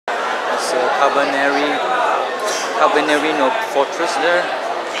Kabaneri no fortress there.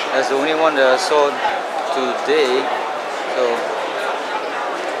 That's the only one that I saw today. So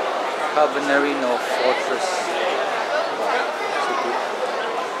Kabaneri no fortress. So good.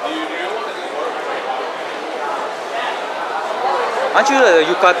 Aren't you the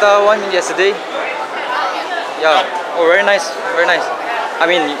yukata one yesterday? Yeah. Oh, very nice. Very nice. I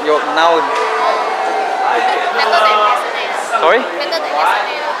mean, you're now. Better than yesterday. Sorry? Better than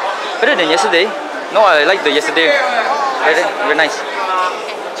yesterday. Better than yesterday? No, I like the yesterday. Very, very nice.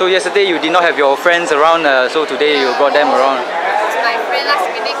 So yesterday you did not have your friends around, so today you brought them around. My friend last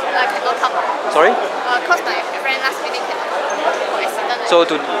minute cannot come. Sorry? Cause my friend last minute cannot come. Accident. So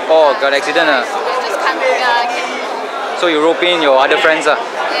got accident. So I just can't. So you rope in your other friends. Yeah.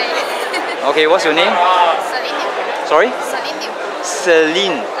 Okay, what's your name? Celine Liew. Sorry? Celine Liew.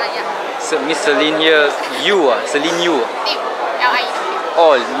 Celine. Yeah. Miss Celine here. Celine Liew. Liew. L-I-E-W.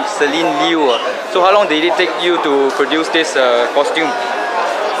 Oh, Celine Liew. So how long did it take you to produce this costume?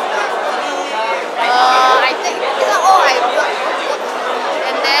 I think it's not all I work.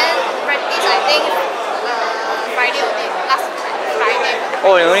 And then practice I think Friday only. Last Friday.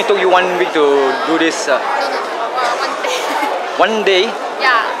 Oh, it only took you 1 week to do this? No. 1 day. 1 day?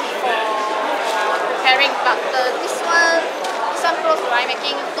 Yeah. For preparing, but this one clothes I'm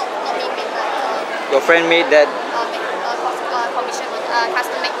making not me made. Your friend made that? Commission one,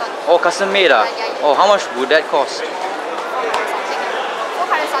 custom made one. Oh, custom made ah? Yeah. Oh, how much would that cost? 400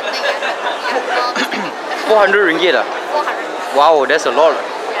 something. 400 ringgit ah? 400. Wow, that's a lot.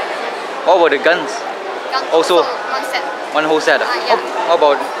 What about the guns? Also one set. One whole set ah? Yeah. How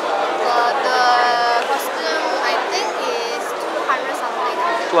about? The costume I think is 200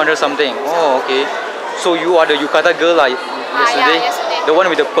 something. 200 something. Oh, okay. So you are the yukata girl yesterday? Yeah, yesterday. The one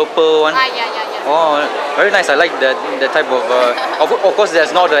with the purple one? Yeah. Oh, very nice. I like that type of. Of course,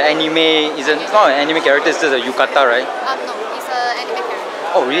 there's not the anime. It's not an anime character. It's just a yukata, right? No, it's an anime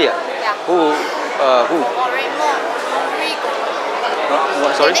character. Oh, really? Yeah. Who?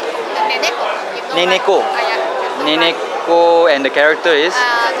 What, sorry? Neneko. Neneko. Yeah. Neneko, and the character is?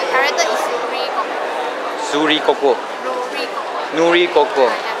 The character is Surikoko. Nuri Koko.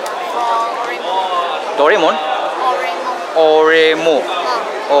 Yeah. Doraemon? Oremo.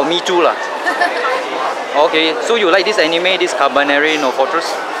 Oh, me too lah. Okay, so you like this anime, this Kabaneri no Fortress?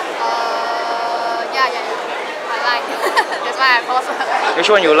 Yeah. I like. That's why I post. Which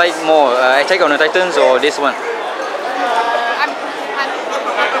one you like more? Attack on the Titans or this one? I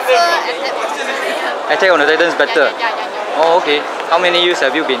prefer Attack on the Titans better? Yeah. Oh, okay. How many years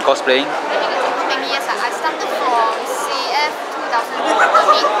have you been cosplaying? How many years? I started from CF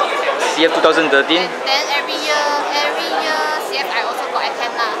 2013. CF 2013? And then every year CF I also got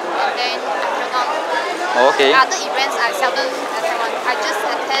attend lah. And then until now. Oh, okay. Other events I seldom attend one. I just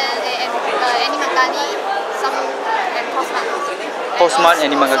attend Animagani, some and Postmart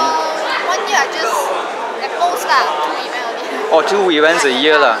Animagani. So 1 year I just post lah, 2 events only. Oh, 2 events a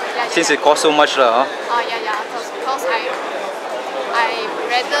year lah. Yeah. Since it costs so much lah. Yeah. Because I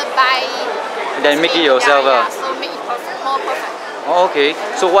rather buy. Then make it yourself lah. Yeah, so make it more perfect. Oh, okay.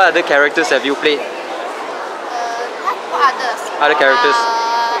 So what other characters have you played? What others? Other characters?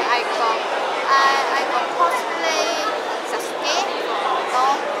 I got cosplay Sasuke.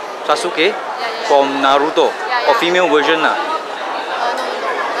 Sasuke? Yeah. From Naruto? Yeah. Or female version lah? No.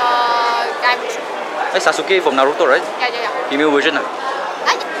 Guy version. Sasuke from Naruto, right? Yeah. Female version lah?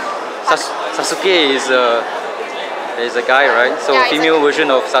 Sasuke is a guy, right? So Yeah, female version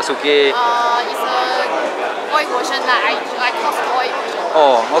of Sasuke. It's a boy version lah. I cos boy version.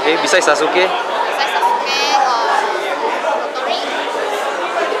 Oh, okay. Besides Sasuke? Besides Sasuke,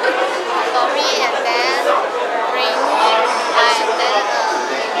 Tori, and then Reinu, and then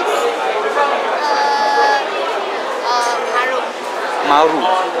Maru.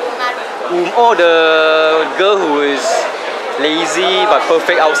 Oh, the girl who is lazy but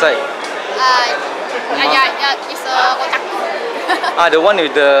perfect outside. Yeah, it's a otaku. The one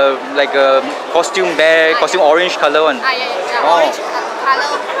with the like a costume bear, costume orange color one. Yeah. Oh. Orange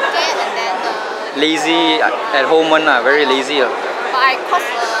color, okay, and then Lazy at home one very lazy. But I cos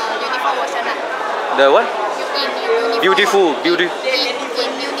uniform version The what? In Beautiful. In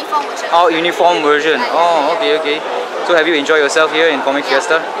uniform version. Oh, uniform version. Oh, okay. So have you enjoyed yourself here in Comic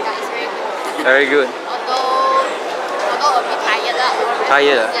Fiesta? Yeah, it's Very very good. good. Although a bit tired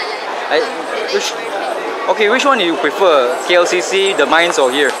Tired? Yeah. Which one do you prefer? KLCC, the mines,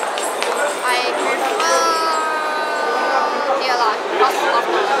 or here? I prefer here because of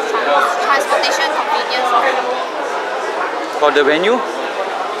the transportation convenience. For the venue?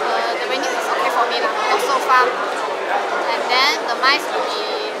 The venue is okay for me not so far. And then the mines will be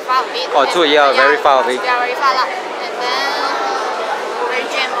far away. Oh, so yeah, very far away. Yeah, very far lah. And then very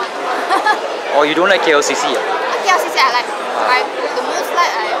jam one. Oh, you don't like KLCC? KLCC I like. The most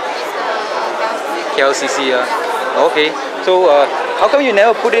like is the KLCC, okay. So how come you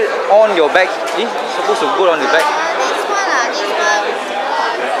never put it on your bag? Supposed to go on the bag. This one a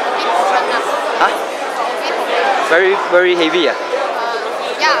bit open lah. Huh? Very heavy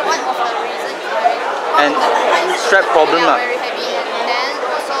Yeah, one of the reasons. And strap problem lah. Very heavy, and then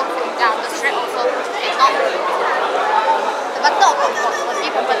also the strap also is not. The button a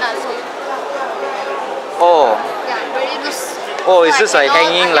bit open lah, so. Oh. Yeah, very loose. Oh, it's just like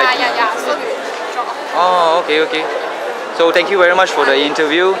hanging like. Yeah. So you drop off. Oh, okay. So thank you very much for the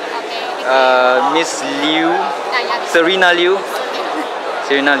interview, Miss Liew, Celine Liew.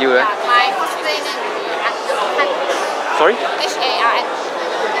 Celine Liew, right? My cosplay name is Sorry? H-A-R-N.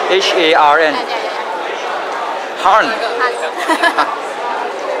 H-A-R-N. Han.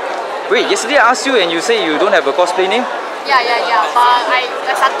 Wait, yesterday I asked you and you say you don't have a cosplay name? Yeah. But I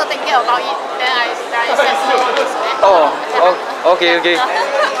started thinking about it. Then I said so. Oh, okay.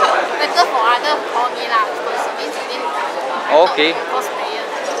 Better for other call me lah. Celine. Okay. Cosplayer.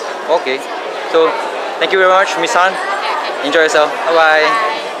 Okay. So, thank you very much, Miss Han. Okay. Enjoy yourself. Bye bye.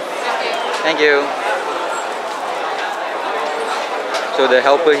 Thank you. So the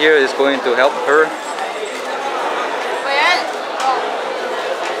helper here is going to help her